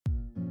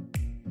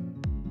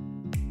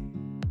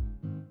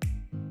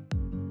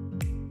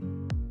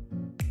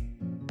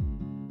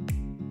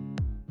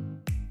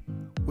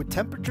With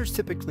temperatures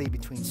typically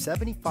between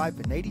 75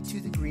 and 82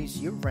 degrees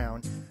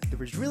year-round,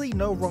 there is really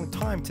no wrong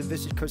time to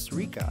visit Costa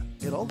Rica.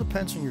 It all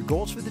depends on your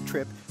goals for the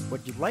trip,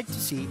 what you'd like to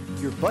see,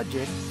 your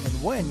budget,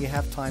 and when you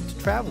have time to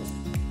travel.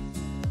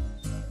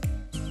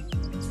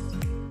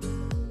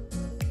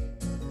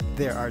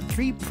 There are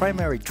three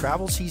primary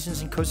travel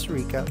seasons in Costa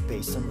Rica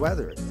based on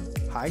weather: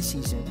 high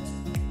season,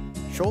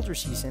 shoulder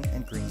season,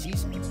 and green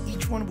season.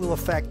 Each one will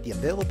affect the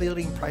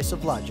availability and price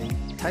of lodging,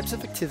 types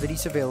of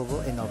activities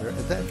available, and other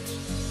events.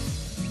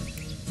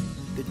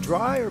 The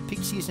dry or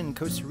peak season in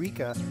Costa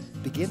Rica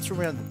begins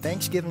around the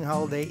Thanksgiving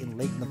holiday in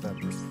late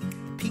November.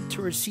 The peak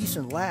tourist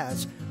season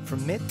lasts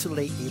from mid to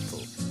late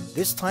April.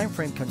 This time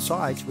frame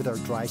coincides with our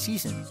dry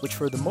season, which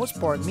for the most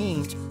part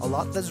means a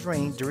lot less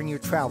rain during your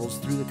travels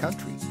through the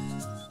country.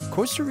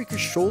 Costa Rica's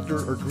shoulder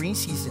or green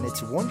season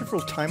is a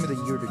wonderful time of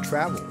the year to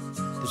travel.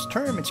 This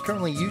term is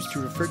currently used to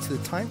refer to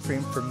the time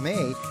frame from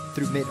May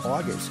through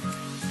mid-August.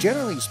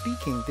 Generally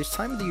speaking, this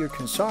time of the year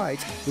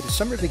coincides with the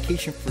summer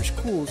vacation for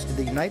schools in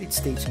the United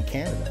States and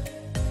Canada.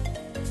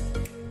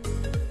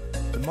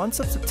 The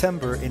months of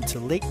September into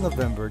late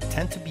November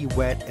tend to be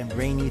wet and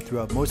rainy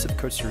throughout most of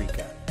Costa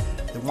Rica.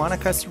 The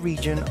Guanacaste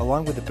region,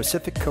 along with the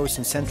Pacific Coast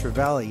and Central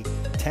Valley,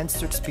 tends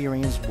to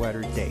experience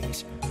wetter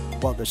days.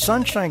 While the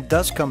sunshine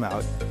does come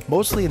out,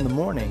 mostly in the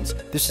mornings,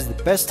 this is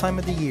the best time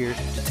of the year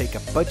to take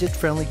a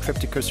budget-friendly trip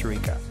to Costa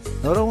Rica.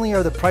 Not only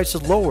are the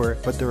prices lower,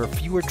 but there are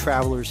fewer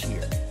travelers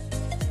here.